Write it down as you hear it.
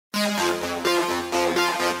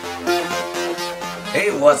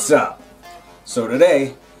Hey, what's up? So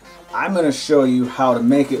today I'm going to show you how to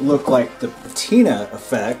make it look like the patina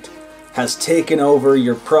effect has taken over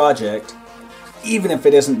your project, even if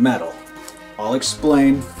it isn't metal. I'll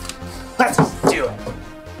explain. Let's do it!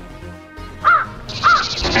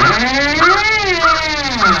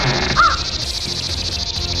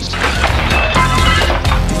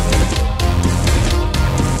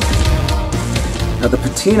 Now the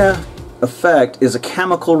patina effect is a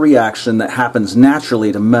chemical reaction that happens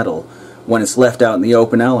naturally to metal when it's left out in the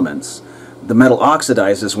open elements. The metal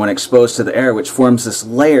oxidizes when exposed to the air, which forms this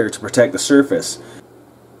layer to protect the surface.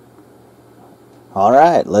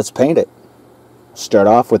 Alright, let's paint it. Start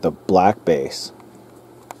off with a black base.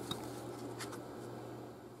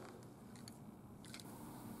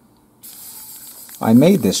 I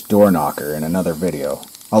made this door knocker in another video.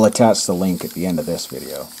 I'll attach the link at the end of this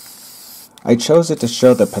video. I chose it to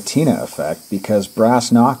show the patina effect because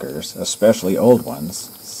brass knockers, especially old ones,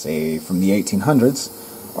 say from the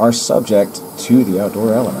 1800s, are subject to the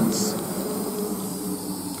outdoor elements.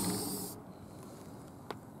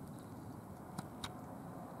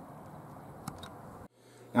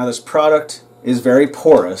 Now this product is very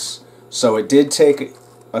porous, so it did take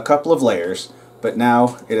a couple of layers, but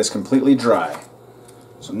now it is completely dry.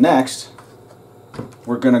 So next,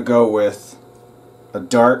 we're going to go with a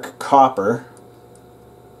dark copper.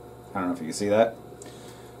 I don't know if you can see that.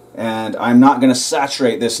 And I'm not going to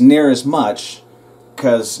saturate this near as much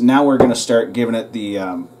because now we're going to start giving it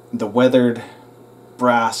the weathered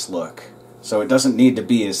brass look. So it doesn't need to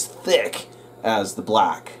be as thick as the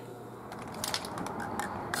black.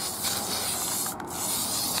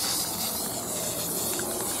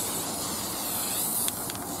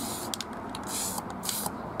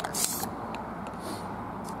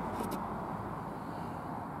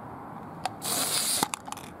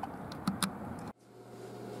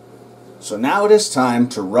 So now it is time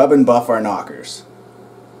to rub and buff our knockers.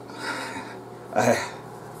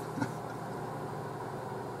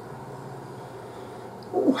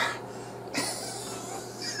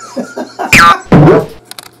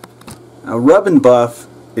 Now rub and buff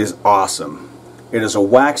is awesome. It is a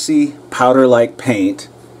waxy, powder-like paint.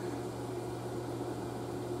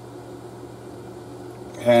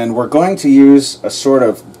 And we're going to use a sort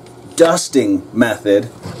of dusting method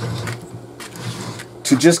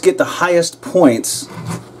to just get the highest points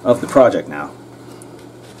of the project now.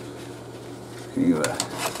 You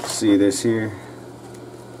see this here?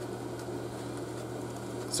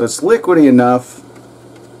 So it's liquidy enough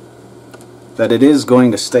that it is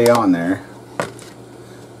going to stay on there.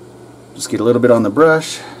 Just get a little bit on the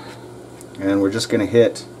brush, and we're just going to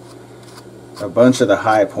hit a bunch of the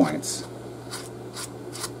high points.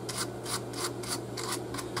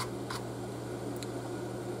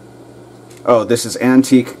 Oh, this is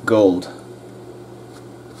antique gold.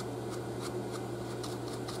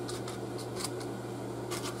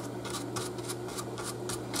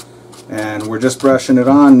 And we're just brushing it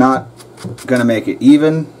on, not gonna make it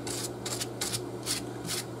even.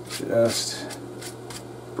 Just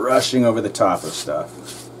brushing over the top of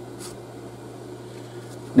stuff.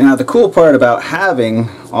 Now the cool part about having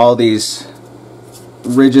all these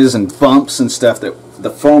ridges and bumps and stuff that the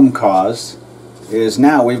foam caused is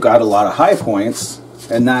now we've got a lot of high points,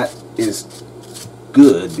 and that is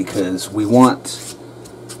good because we want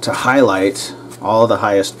to highlight all the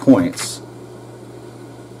highest points.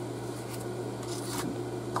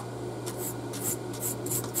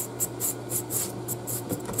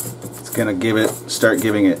 It's gonna start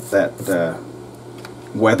giving it that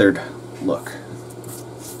weathered look.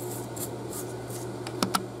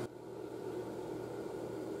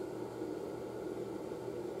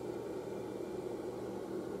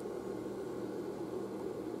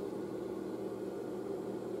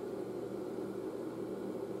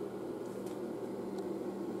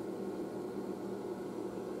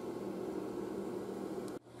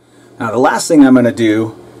 Now the last thing I'm going to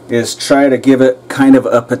do is try to give it kind of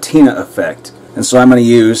a patina effect. And so I'm going to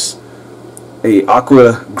use a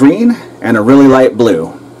aqua green and a really light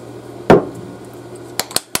blue.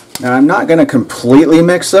 Now I'm not going to completely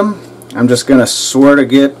mix them. I'm just going to sort of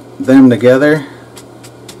get them together.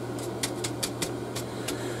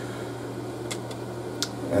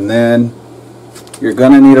 And then you're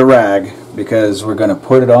going to need a rag because we're going to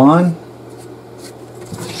put it on.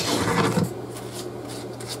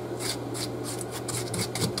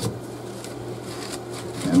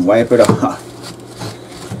 And wipe it off,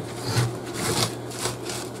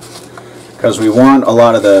 because we want a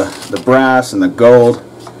lot of the brass and the gold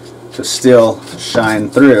to still shine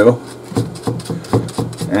through,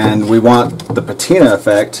 and we want the patina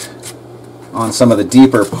effect on some of the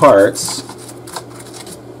deeper parts.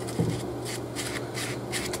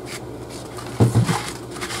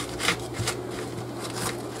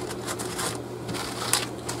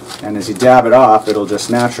 and as you dab it off, it'll just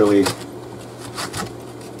naturally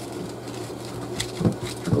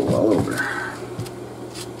go all over.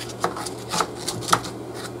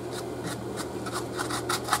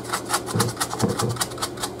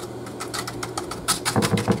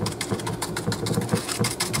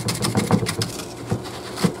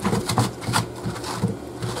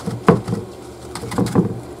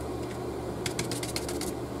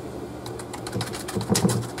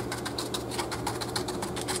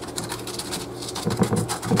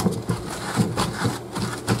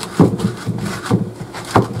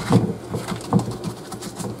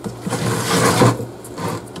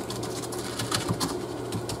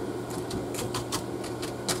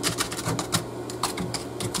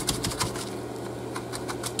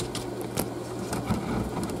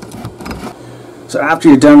 So after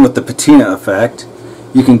you're done with the patina effect,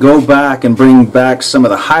 you can go back and bring back some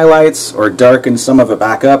of the highlights or darken some of it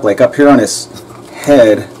back up, like up here on his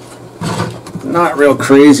head. Not real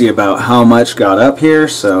crazy about how much got up here,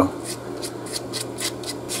 so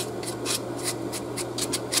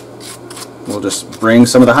we'll just bring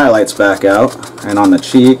some of the highlights back out, and on the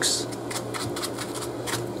cheeks,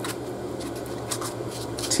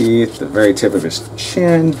 teeth, the very tip of his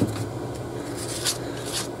chin.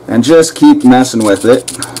 And just keep messing with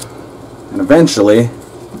it, and eventually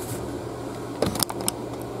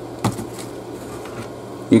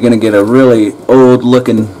you're going to get a really old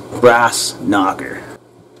looking brass knocker.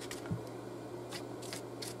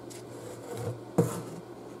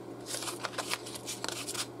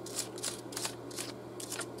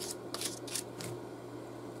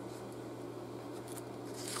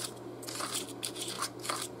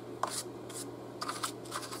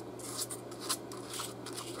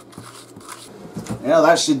 Well,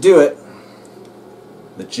 that should do it.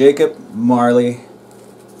 The Jacob Marley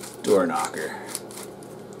door knocker.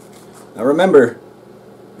 Now remember,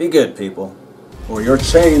 be good, people, or your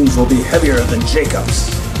chains will be heavier than Jacob's.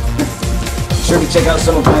 Be sure to check out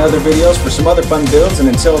some of my other videos for some other fun builds, and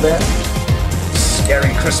until then,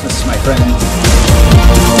 Scary Christmas, my friends.